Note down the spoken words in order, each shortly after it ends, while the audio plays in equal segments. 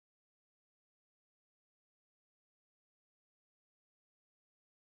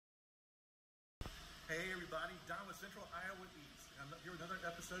Hey everybody, Don with Central Iowa Eats. I'm here with another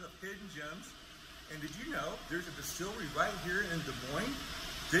episode of Hidden Gems. And did you know there's a distillery right here in Des Moines?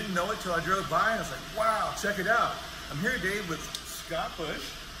 Didn't know it till I drove by and I was like, wow, check it out. I'm here today with Scott Busch.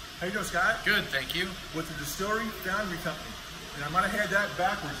 How you doing, Scott? Good, thank you. With the distillery Foundry Company. And I might have had that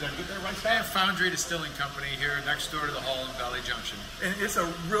backwards. Did I get that right, Scott? Foundry Distilling Company here next door to the hall in Valley Junction. And it's a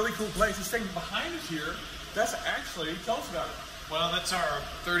really cool place. This thing behind us here, that's actually, tell us about it. Well, that's our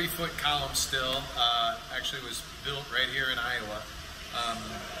 30-foot column still. Actually was built right here in Iowa.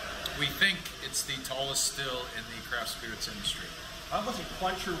 We think it's the tallest still in the craft spirits industry. I wasn't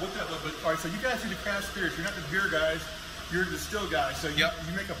quite sure what that was, but all right, so you guys do the craft spirits. You're not the beer guys, you're the still guys. So you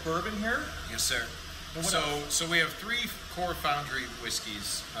make a bourbon here? Yes, sir. So we have three core Foundry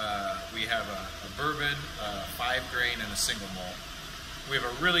whiskeys. We have a bourbon, a 5-grain, and a single malt. We have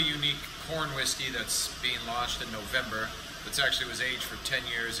a really unique corn whiskey that's being launched in November. That actually was aged for 10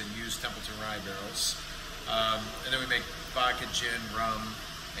 years and used Templeton rye barrels. And then we make vodka, gin, rum,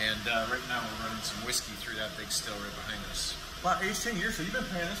 and right now we're running some whiskey through that big still right behind us. Wow, aged 10 years, so you've been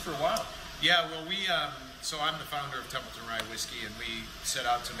playing this for a while. Yeah, well so I'm the founder of Templeton Rye Whiskey, and we set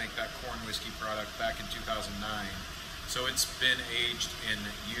out to make that corn whiskey product back in 2009. So it's been aged in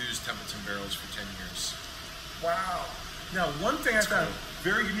used Templeton barrels for 10 years. Wow. Now, one thing I found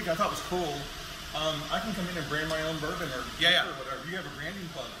very unique, I thought was cool, I can come in and brand my own bourbon or whatever. You have a branding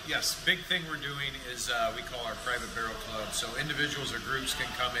club. Yes, big thing we're doing is we call our private barrel club. So individuals or groups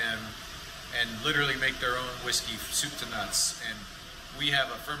can come in and literally make their own whiskey, soup to nuts. And we have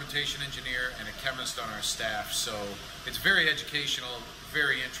a fermentation engineer and a chemist on our staff. So it's very educational,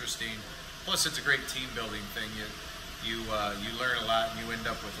 very interesting. Plus, it's a great team building thing. You learn a lot, and you end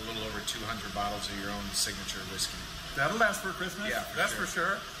up with a little over 200 bottles of your own signature whiskey. That'll last for Christmas. Yeah, that's for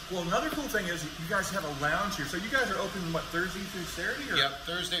sure. Well, another cool thing is you guys have a lounge here. So you guys are open, what, Thursday through Saturday? Or? Yep,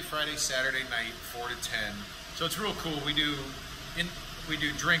 Thursday, Friday, Saturday night, 4 to 10. So it's real cool. We do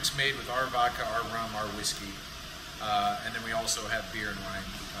drinks made with our vodka, our rum, our whiskey, and then we also have beer and wine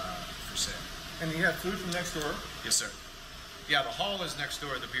for sale. And you have food from next door? Yes, sir. Yeah, the hall is next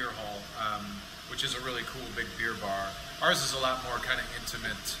door, the beer hall, which is a really cool big beer bar. Ours is a lot more kind of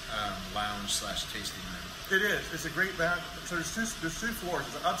intimate lounge/tasting room. It is. It's a great lounge. So there's two floors.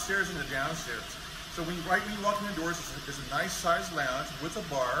 There's upstairs and the downstairs. So when you walk in the doors, it's a nice sized lounge with a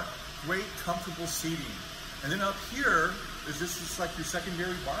bar, great comfortable seating. And then up here, is this just like your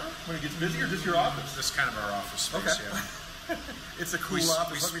secondary bar when it gets busy, or just your office? This is kind of our office space, yeah. It's a cool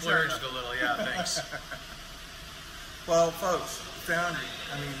office. We splurged a little, yeah, thanks. Well, folks, Foundry,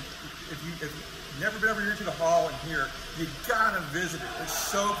 I mean, if you've never been over here to the hall and here, you gotta visit it. It's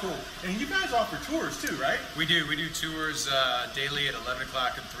so cool. And you guys offer tours too, right? We do tours daily at 11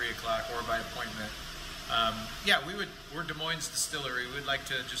 o'clock and 3 o'clock or by appointment. We're Des Moines Distillery. We'd like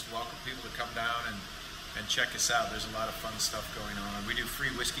to just welcome people to come down and check us out. There's a lot of fun stuff going on. We do free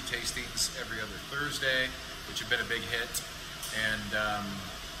whiskey tastings every other Thursday, which have been a big hit. And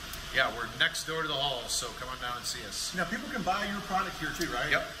we're next door to the hall, so come on down and see us. Now, people can buy your product here too, right?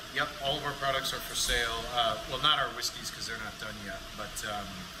 Yep. All of our products are for sale. Well, not our whiskeys because they're not done yet, but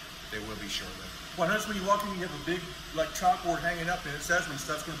they will be shortly. Well, notice when you walk in, you have a big chalkboard hanging up, and it says when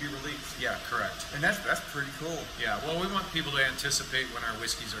stuff's going to be released. Yeah, correct. And that's pretty cool. Yeah. Well, we want people to anticipate when our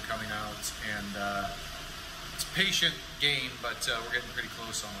whiskeys are coming out, and it's a patient game, but we're getting pretty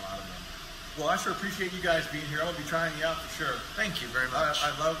close on a lot of them. Well, I sure appreciate you guys being here. I'm going to be trying you out for sure. Thank you very much.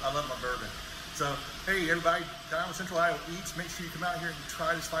 I love my bourbon. So, hey, everybody, Don with Central Iowa Eats. Make sure you come out here and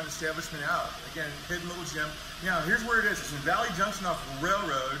try this fine establishment out. Again, hidden little gem. Now, here's where it is. It's in Valley Junction off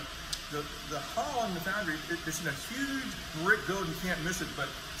Railroad. The hall in the Foundry, it's in a huge brick building. You can't miss it. But,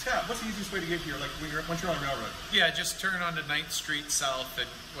 Scott, what's the easiest way to get here, like once you're on Railroad? Yeah, just turn onto 9th Street South, and,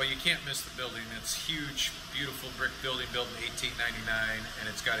 well, you can't miss the building. It's huge, beautiful brick building built in 1899, and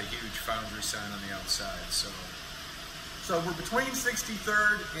it's got a huge Foundry sign on the outside. So we're between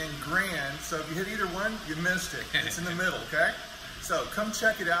 63rd and Grand, so if you hit either one, you missed it. It's in the middle, okay? So come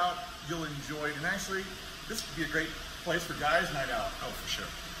check it out. You'll enjoy it. And actually, this would be a great place for guys' night out. Oh, for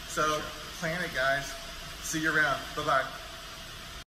sure. So plan it, guys. See you around. Bye-bye.